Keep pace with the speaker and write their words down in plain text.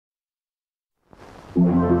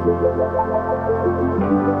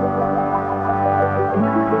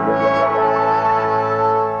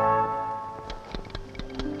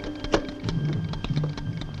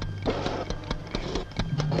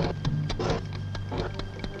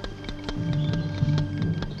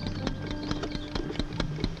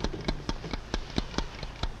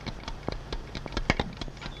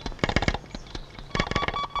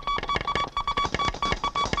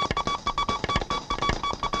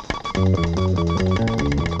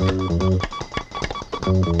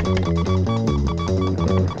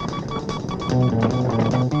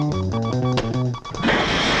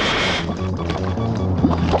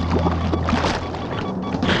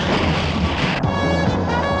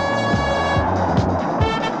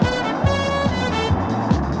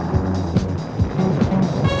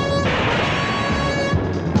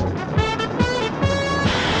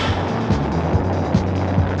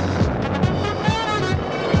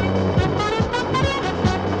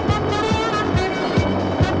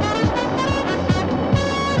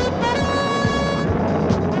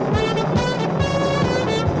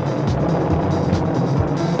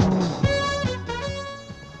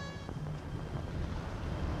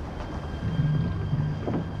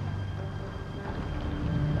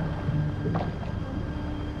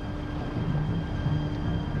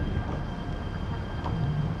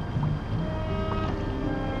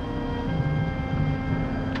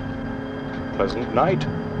Pleasant night.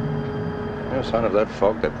 No sign of that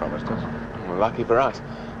fog they promised us. Well, lucky for us.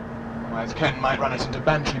 Otherwise, Ken might run us into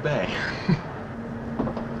Bantry Bay.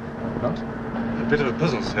 What? A bit of a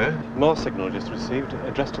puzzle, sir. More signal just received,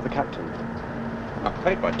 addressed to the captain. I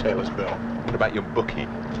paid my tailor's bill. What about your booking?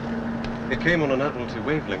 It came on an Admiralty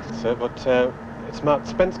wavelength. Sir, but it's marked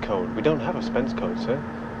Spence code. We don't have a Spence code, sir.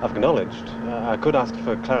 I've acknowledged. I could ask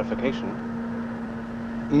for clarification.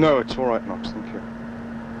 No, it's all right, Knox, thank you.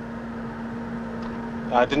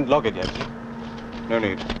 I didn't log it yet. No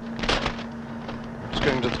need. Let's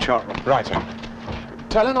go into the chart room. Right, sir.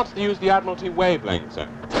 Tell her not to use the Admiralty wavelength, sir.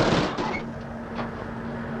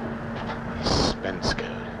 Spence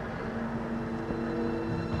code.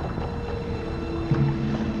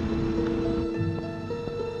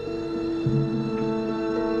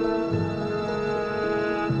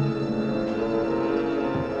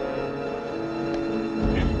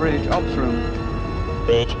 Bridge, ops room.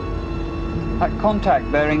 Bridge. That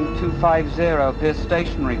contact bearing 250 appears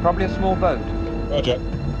stationary, probably a small boat. Roger.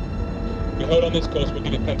 If we hold on this course, we'll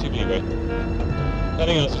give it plenty of leeway.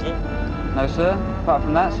 Nothing else, is there? No, sir. Apart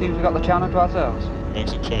from that, seems we've got the channel to ourselves.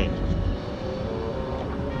 Makes a change.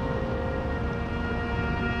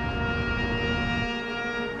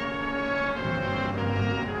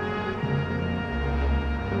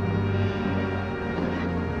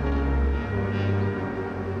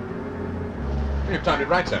 You've timed it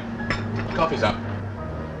right, sir. Coffee's up.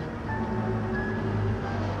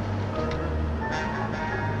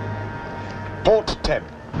 Port 10.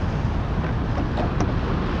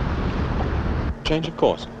 Change of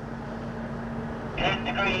course. 10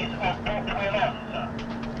 degrees off port 11, sir.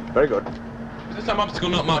 Very good. Is there some obstacle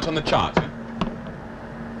not marked on the chart, sir?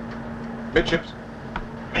 Midships.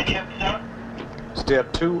 Midship, sir. Steer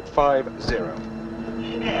 250. Steer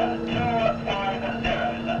 250,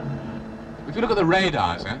 sir. If you look at the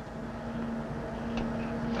radar, sir.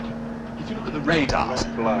 If you look at the radars,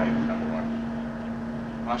 Blind, number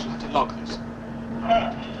one. I shall have to log this.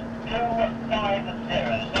 Course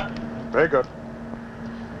 250, sir. Very good.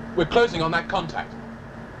 We're closing on that contact.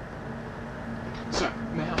 Sir,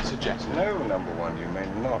 may I suggest? No, number one, you may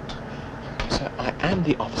not. Sir, I am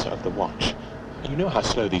the officer of the watch. You know how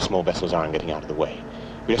slow these small vessels are in getting out of the way.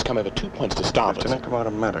 We just come over 2 points to starboard. Lieutenant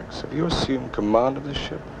Commander Maddox, have you assumed command of this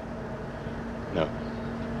ship? No.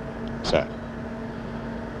 Sir.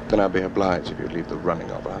 Then I'll be obliged if you leave the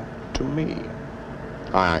running of her to me.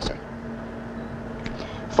 Aye, aye, sir.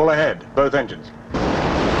 Full ahead, both engines.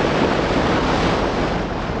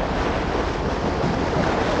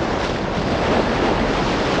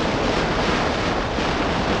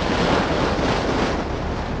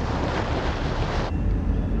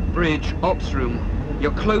 Bridge, ops room.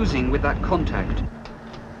 You're closing with that contact.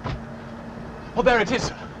 Oh, there it is,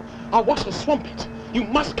 sir. Our watch will swamp it. You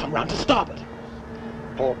must come round to starboard.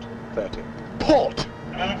 Port 30. Port!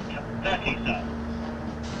 Port 30, sir.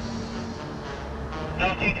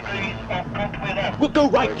 30 degrees off port 11. We'll go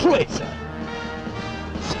right through it, sir.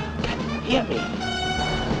 Sir, can you hear me?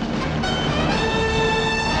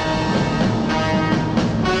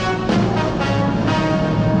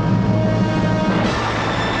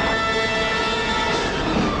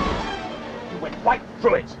 You went right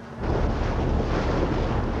through it.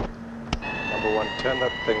 Number one, turn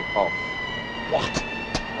that thing off. What?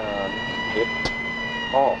 Turn it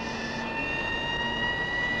off.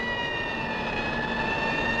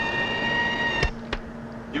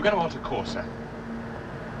 You're going to alter course, sir?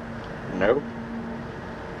 No.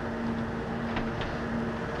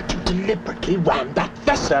 But you deliberately rammed that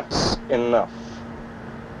vessel. That's enough.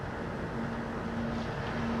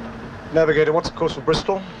 Navigator, what's the course for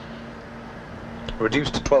Bristol?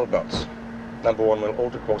 Reduced to 12 knots. Number 1 will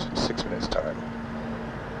alter course in 6 minutes' time.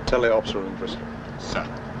 Tell the officer in Bristol. Sir.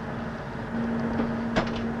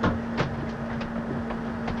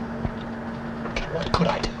 What could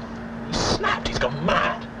I do? He snapped. He's gone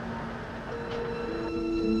mad.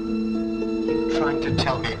 You trying to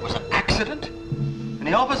tell me it was an accident? And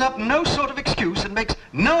he offers up no sort of excuse and makes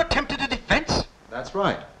no attempt at a defense? That's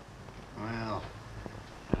right. Well,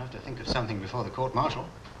 I'll have to think of something before the court-martial.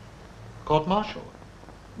 Court-martial?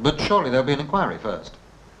 But surely there'll be an inquiry first.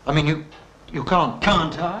 I mean, you can't...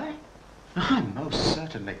 Can't I? I most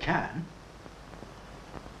certainly can.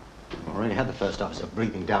 I've already had the first officer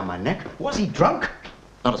breathing down my neck. Was he drunk?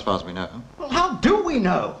 Not as far as we know. Well, how do we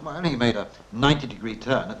know? Well, he made a 90-degree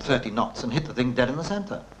turn at 30 knots and hit the thing dead in the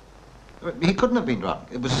center. He couldn't have been drunk.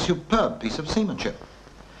 It was a superb piece of seamanship.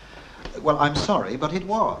 Well, I'm sorry, but it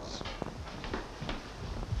was.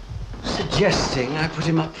 Suggesting I put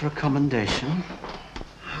him up for a commendation.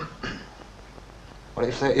 Well,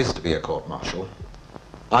 if there is to be a court-martial,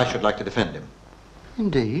 I should like to defend him.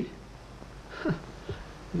 Indeed.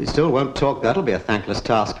 If he still won't talk, that'll be a thankless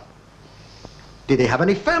task. Did he have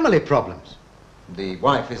any family problems? The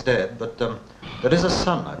wife is dead, but there is a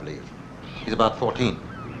son, I believe. He's about 14.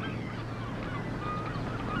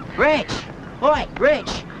 Rich! Oi,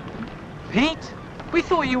 Rich! Pete, we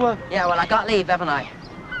thought you were... Yeah, well, I got leave, haven't I?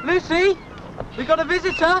 Lucy, we got a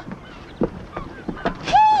visitor.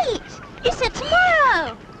 Pete! You said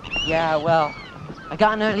tomorrow! Yeah, well, I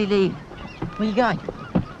got an early leave. Where you going?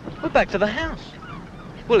 We're back to the house.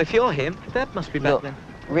 Well, if you're him, Dad must be back Look, then.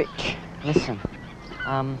 Rich, listen.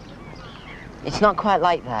 It's not quite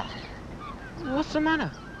like that. What's the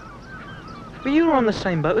matter? Well, you were on the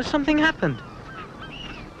same boat as something happened.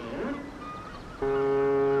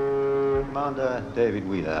 Commander David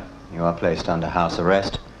Wheeler, you are placed under house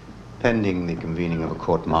arrest, pending the convening of a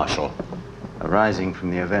court-martial, arising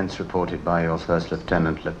from the events reported by your First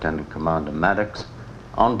Lieutenant, Lieutenant Commander Maddox,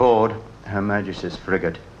 on board Her Majesty's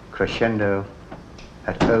frigate Crescendo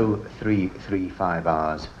at 0335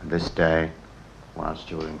 hours this day, whilst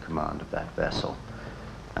you're in command of that vessel.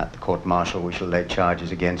 At the court-martial, we shall lay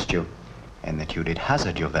charges against you in that you did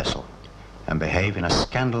hazard your vessel and behave in a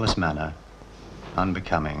scandalous manner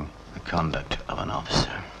unbecoming the conduct of an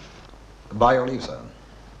officer. By your leave, sir.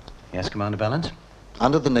 Yes, Commander Valance?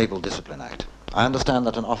 Under the Naval Discipline Act, I understand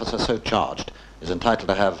that an officer so charged is entitled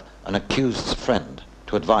to have an accused's friend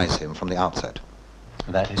to advise him from the outset.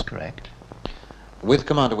 That is correct. With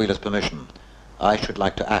Commander Wheeler's permission, I should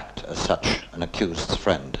like to act as such an accused's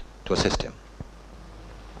friend to assist him.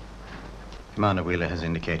 Commander Wheeler has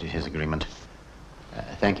indicated his agreement.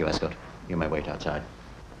 Thank you, Escort. You may wait outside.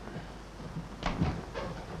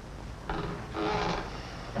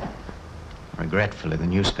 Regretfully, the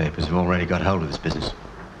newspapers have already got hold of this business.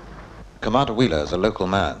 Commander Wheeler is a local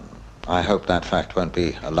man. I hope that fact won't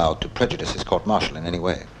be allowed to prejudice his court-martial in any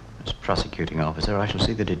way. As prosecuting officer, I shall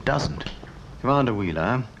see that it doesn't. Commander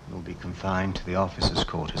Wheeler will be confined to the officers'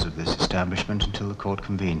 quarters of this establishment until the court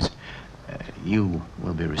convenes. You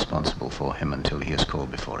will be responsible for him until he is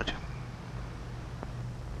called before it.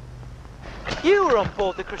 You were on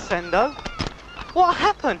board the Crescendo. What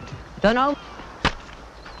happened? Don't know.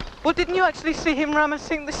 Well, didn't you actually see him ram and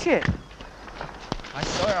sink the ship? I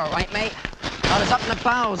saw it all right, mate. I was up in the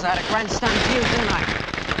bows. I had a grandstand view, didn't I?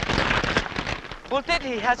 Well, did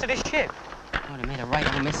he hazard his ship? Would have made a right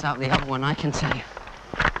on miss out the other one, I can tell you.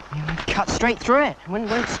 He went cut straight through it.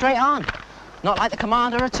 Went straight on. Not like the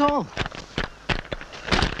commander at all.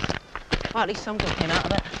 Well, at least some good came out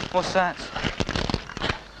of it. What's that?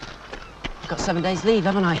 Got 7 days leave,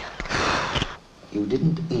 haven't I? You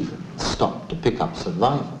didn't even stop to pick up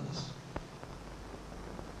survivors.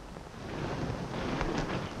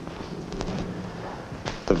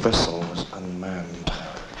 The vessel was unmanned.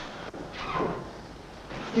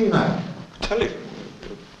 Do you know? I tell you,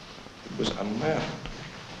 it was unmanned.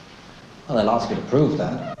 Well, they'll ask you to prove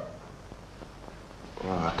that.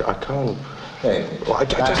 Well, I can't. David, Well, I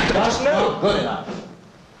just know. Good enough.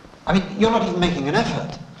 I mean, you're not even making an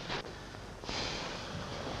effort.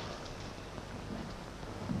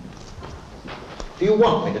 Do you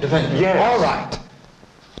want me to defend you? Yes. All right.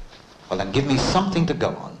 Well, then give me something to go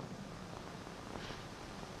on.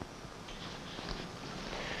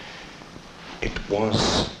 It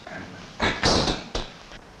was an accident.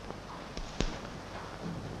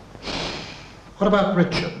 What about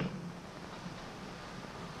Richard?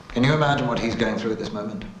 Can you imagine what he's going through at this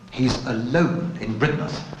moment? He's alone in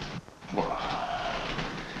Bridmouth.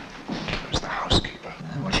 Who's the housekeeper?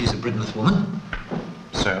 Well, she's a Bridmouth woman.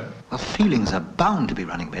 So? Well, feelings are bound to be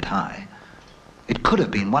running a bit high. It could have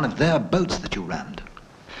been one of their boats that you rammed.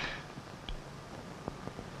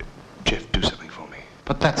 Jeff, do something for me.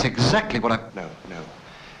 But that's exactly what I... No.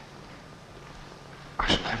 I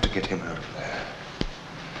shall have to get him out of there.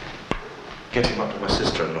 Get him up to my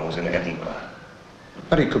sister-in-law's in Edinburgh.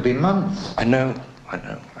 But it could be months. I know.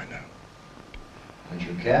 Don't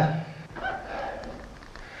you care?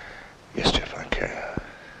 Yes, Jeff, I care.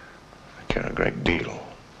 I care a great deal.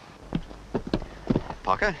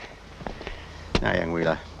 Parker? Now, young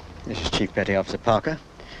Wheeler, this is Chief Petty Officer Parker.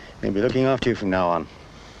 He'll be looking after you from now on.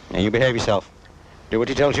 Now, you behave yourself. Do what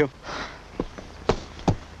he tells you.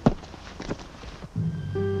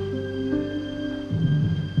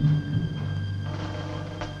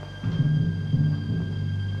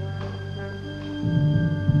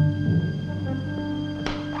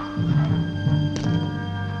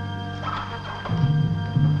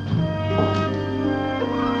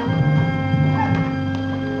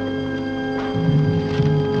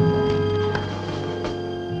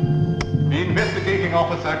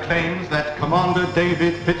 Officer claims that Commander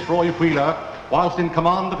David Fitzroy Wheeler, whilst in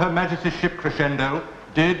command of Her Majesty's ship Crescendo,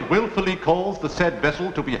 did wilfully cause the said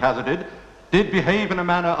vessel to be hazarded, did behave in a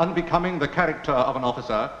manner unbecoming the character of an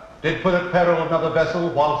officer, did put at peril another vessel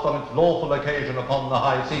whilst on its lawful occasion upon the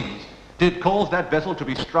high seas, did cause that vessel to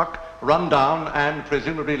be struck, run down, and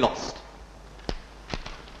presumably lost.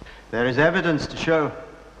 There is evidence to show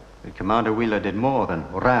that Commander Wheeler did more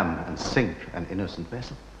than ram and sink an innocent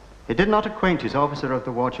vessel. He did not acquaint his officer of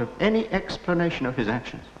the watch of any explanation of his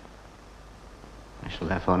actions. I shall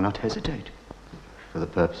therefore not hesitate, for the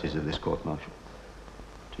purposes of this court-martial,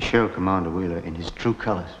 to show Commander Wheeler in his true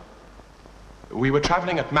colors. We were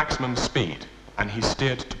traveling at maximum speed, and he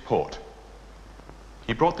steered to port.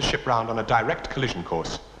 He brought the ship round on a direct collision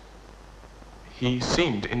course. He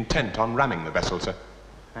seemed intent on ramming the vessel, sir.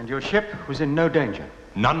 And your ship was in no danger?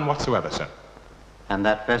 None whatsoever, sir. And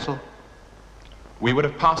that vessel? We would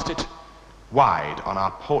have passed it wide on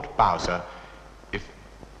our port bow, sir, if...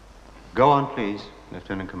 Go on, please,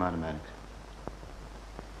 Lieutenant Commander Maddox.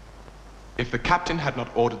 If the captain had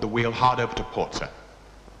not ordered the wheel hard over to port, sir.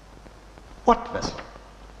 What vessel?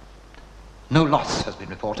 No loss has been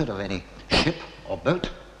reported of any ship or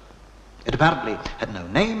boat. It apparently had no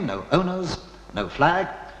name, no owners, no flag,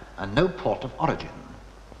 and no port of origin.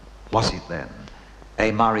 Was it then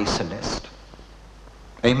a Marie Celeste?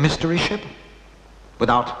 A mystery ship?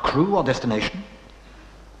 Without crew or destination?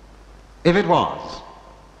 If it was,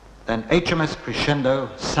 then HMS Crescendo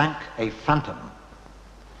sank a phantom.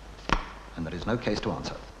 And there is no case to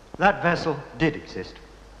answer. That vessel did exist.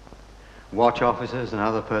 Watch officers and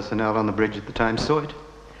other personnel on the bridge at the time saw it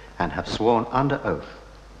and have sworn under oath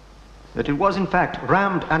that it was in fact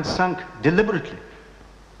rammed and sunk deliberately.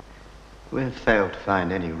 We have failed to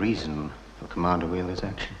find any reason for Commander Wheeler's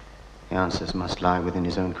action. The answers must lie within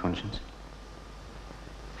his own conscience.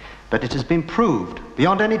 But it has been proved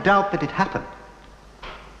beyond any doubt that it happened.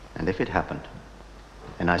 And if it happened,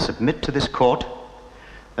 then I submit to this court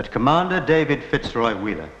that Commander David Fitzroy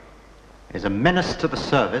Wheeler is a menace to the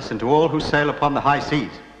service and to all who sail upon the high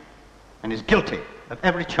seas, and is guilty of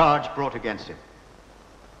every charge brought against him.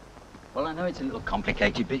 Well, I know it's a little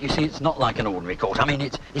complicated, but you see, it's not like an ordinary court. I mean,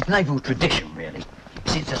 it's naval tradition, really.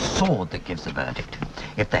 You see, it's a sword that gives the verdict.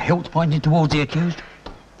 If the hilt's pointing towards the accused,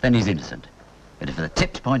 then he's innocent. But if the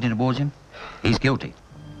tip's pointing towards him, he's guilty.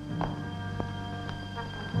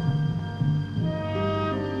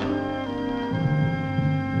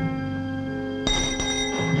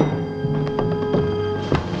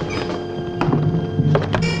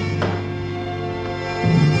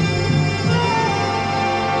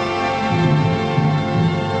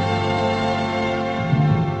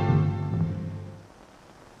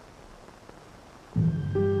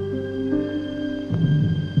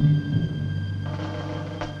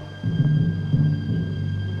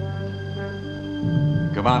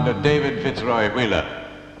 Commander David Fitzroy Wheeler,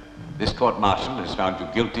 this court-martial has found you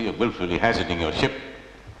guilty of willfully hazarding your ship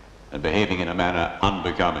and behaving in a manner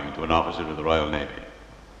unbecoming to an officer of the Royal Navy.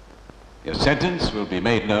 Your sentence will be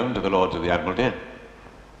made known to the Lords of the Admiralty,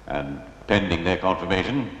 and pending their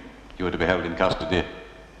confirmation, you are to be held in custody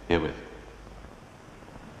herewith.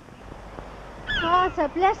 Oh, it's a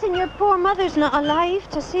blessing your poor mother's not alive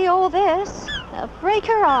to see all this. It'll break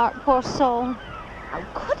her heart, poor soul. How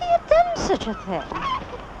could he have done such a thing?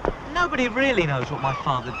 Nobody really knows what my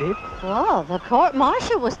father did. Well, the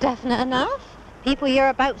court-martial was definite enough. People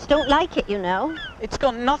hereabouts don't like it, you know. It's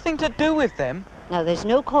got nothing to do with them. Now, there's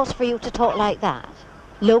no cause for you to talk like that.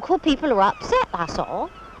 Local people are upset, that's all.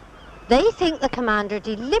 They think the commander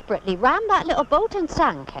deliberately rammed that little boat and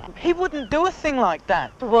sank it. He wouldn't do a thing like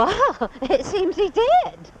that. Well, it seems he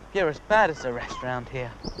did. You're as bad as the rest round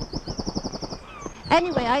here.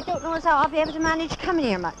 Anyway, I don't know as how I'll be able to manage coming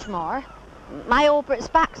here much more. My old Brit's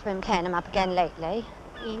back's been playing him up again lately.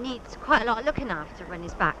 He needs quite a lot of looking after when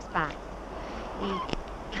his back's back. He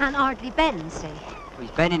can't hardly bend, see.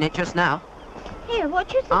 He's bending it just now. Here, what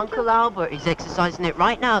do you think? Uncle Albert, he's exercising it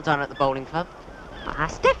right now down at the bowling club. Well,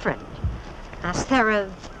 that's different. That's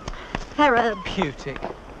therapeutic.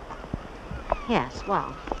 Yes,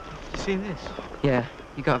 well. You see this? Yeah,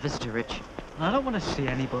 you got a visitor, Rich. I don't want to see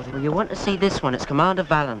anybody. Well, you want to see this one. It's Commander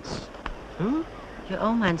Valance. Who? Your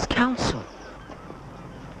old man's counsel.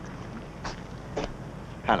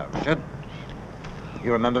 Hello, Richard.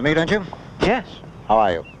 You remember me, don't you? Yes. How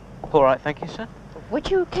are you? All right, thank you, sir.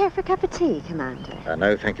 Would you care for a cup of tea, Commander?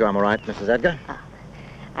 No, thank you, I'm all right, Mrs. Edgar.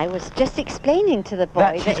 I was just explaining to the boy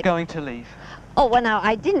that she's going to leave. Oh, well, now,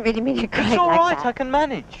 I didn't really mean it quite It's all like right, that. I can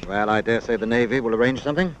manage. Well, I dare say the Navy will arrange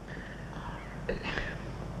something.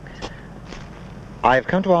 I've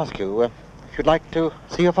come to ask you if you'd like to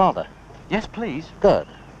see your father. Yes, please. Good.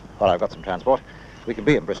 Well, I've got some transport. We can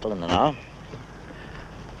be in Bristol in an hour.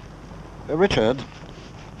 Richard,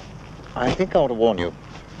 I think I ought to warn you.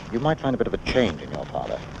 You might find a bit of a change in your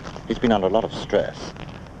father. He's been under a lot of stress.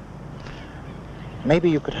 Maybe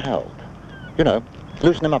you could help. You know,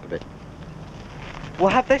 loosen him up a bit. Well,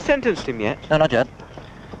 have they sentenced him yet? No, not yet.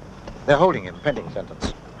 They're holding him, pending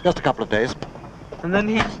sentence. Just a couple of days. And then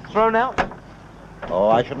he's thrown out? Oh,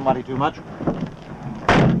 I shouldn't worry too much.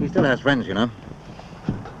 He still has friends, you know.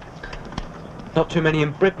 Not too many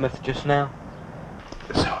in Bribmouth just now.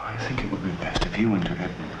 So I think it would be best if you went to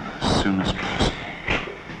Edinburgh as soon as possible.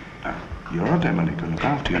 Now, you're Emily to look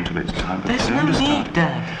after you until it's time. But There's no need,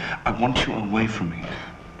 Dad. I want you away from me.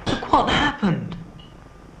 Look what happened.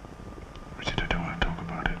 Richard, I don't want to talk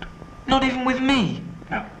about it. Not even with me?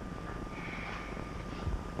 No.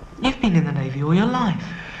 You've been in the Navy all your life.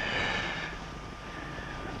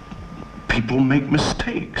 People make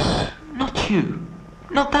mistakes. Not you.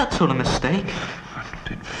 Not that sort of mistake. I'm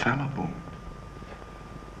not infallible.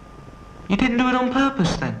 You didn't do it on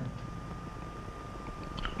purpose, then?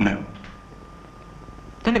 No.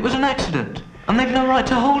 Then it was an accident, and they've no right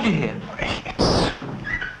to hold you here. It's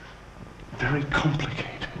very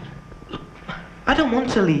complicated. I don't want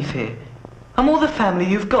to leave here. I'm all the family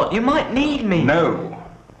you've got. You might need me. No.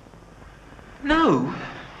 No?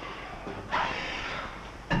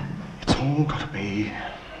 It's all got to be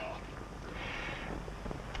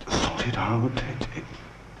sorted out.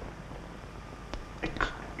 It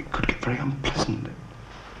could get very unpleasant.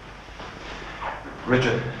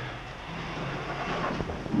 Richard.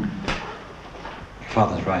 Your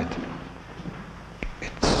father's right.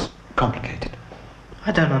 It's complicated.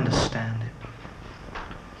 I don't understand it.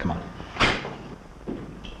 Come on.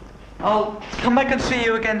 I'll come back and see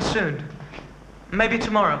you again soon. Maybe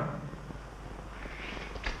tomorrow.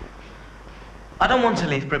 I don't want to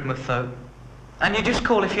leave Bribmouth, though. And you just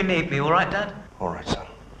call if you need me, all right, Dad? All right, son.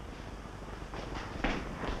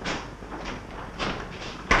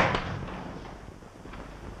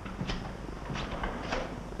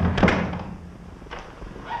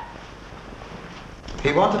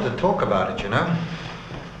 He wanted to talk about it, you know.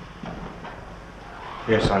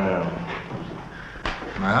 Yes, I know.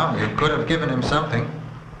 Well, you could have given him something.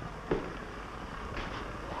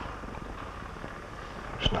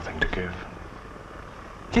 There's nothing to give.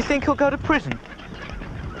 Do you think he'll go to prison?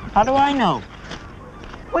 How do I know?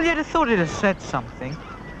 Well, you'd have thought he'd have said something.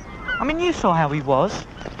 I mean, you saw how he was.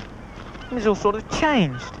 He was all sort of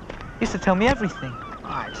changed. He used to tell me everything.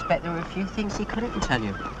 I expect there were a few things he couldn't tell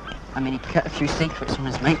you. I mean, he cut a few secrets from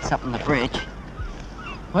his mates up on the bridge.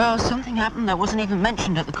 Well, something happened that wasn't even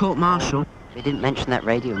mentioned at the court-martial. He didn't mention that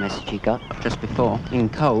radio message he got just before, in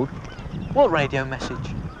code. What radio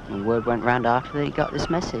message? And word went round after that he got this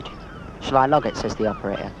message. Shall I log it, says the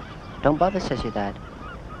operator. Don't bother, says your dad.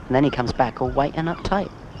 And then he comes back all white and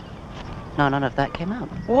uptight. No, none of that came out.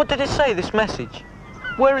 Well, what did it say, this message?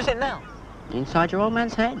 Where is it now? Inside your old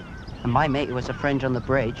man's head. And my mate, who was a friend on the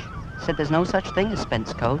bridge, said there's no such thing as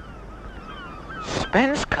Spence code.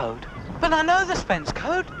 Spence code? But I know the Spence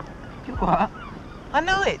code. You what? I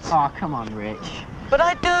know it. Oh, come on, Rich. But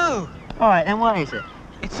I do. All right, then what is it?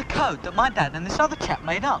 It's a code that my dad and this other chap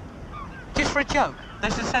made up. Just for a joke. They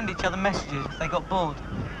used to send each other messages if they got bored.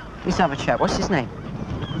 This other chap, what's his name?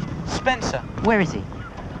 Spencer. Where is he?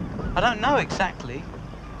 I don't know exactly.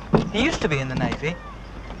 He used to be in the Navy,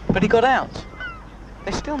 but he got out.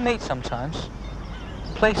 They still meet sometimes.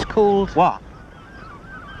 A place called... What?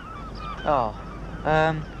 Oh,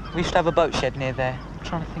 we used to have a boat shed near there. I'm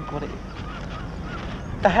trying to think what it is.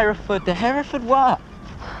 The Hereford. The Hereford what?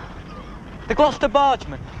 The Gloucester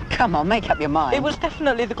Bargeman. Come on, make up your mind. It was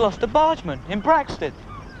definitely the Gloucester Bargeman in Braxted.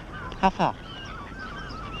 How far?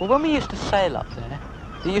 Well, when we used to sail up there,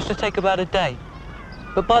 it used to take about a day.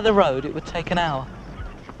 But by the road, it would take an hour.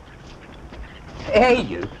 Hey,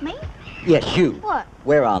 you. Me? Yes, you. What?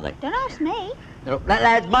 Where are they? Don't ask me. No,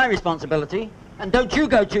 that's my responsibility. And don't you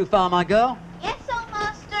go too far, my girl. Yes, old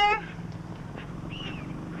master.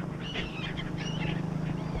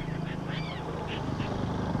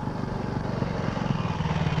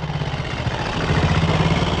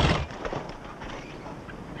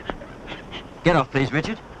 Get off, please,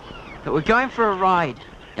 Richard. But we're going for a ride.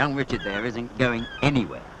 Young Richard there isn't going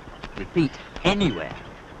anywhere. Repeat, anywhere.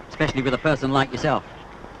 Especially with a person like yourself.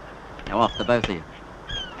 Now off, the both of you.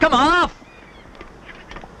 Come on, off!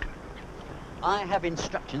 I have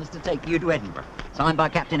instructions to take you to Edinburgh, signed by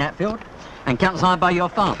Captain Hatfield, and countersigned by your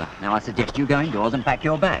father. Now I suggest you go indoors and pack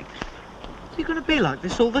your bag. Are you going to be like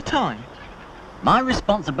this all the time? My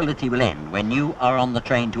responsibility will end when you are on the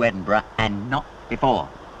train to Edinburgh and not before.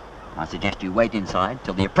 I suggest you wait inside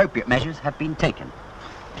till the appropriate measures have been taken.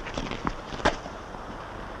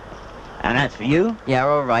 And as for you... Yeah,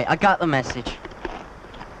 all right. I got the message.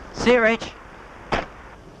 See you, Rich.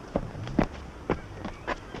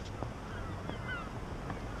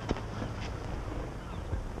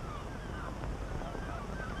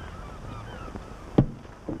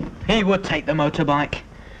 He would take the motorbike.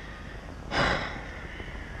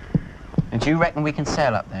 And do you reckon we can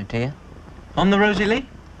sail up there, do you? On the Rosie Lee?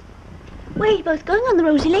 Where are you both going on the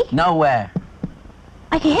Rosie Lee? Nowhere.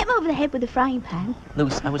 I can hit him over the head with a frying pan.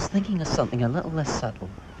 Lewis, I was thinking of something a little less subtle.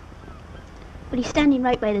 But he's standing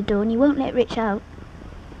right by the door and he won't let Rich out.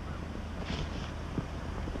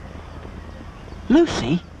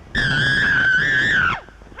 Lucy?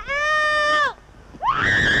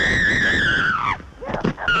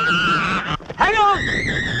 Hang on!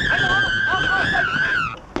 Hang on!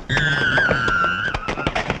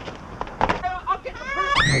 I'll get the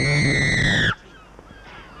proof.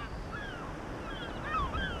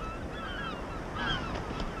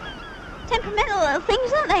 Temperamental little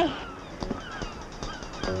things, aren't they?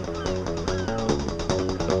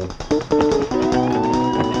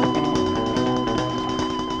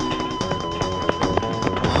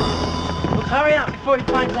 Look, hurry up before he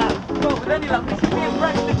finds out. God, with any luck, we should be in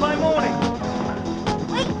Braxton by morning.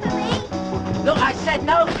 Wait for me. Look, I said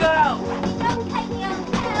no girls! Don't take me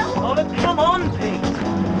on hell. Oh, look, come on, Pete.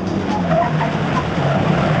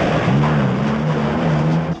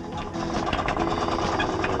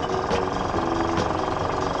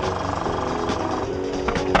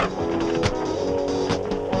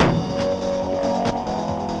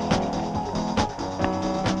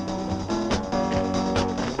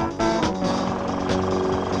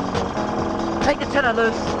 Take the tiller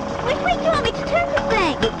loose. Which way do you want me to turn the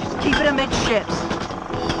thing? Look, just keep it amidships.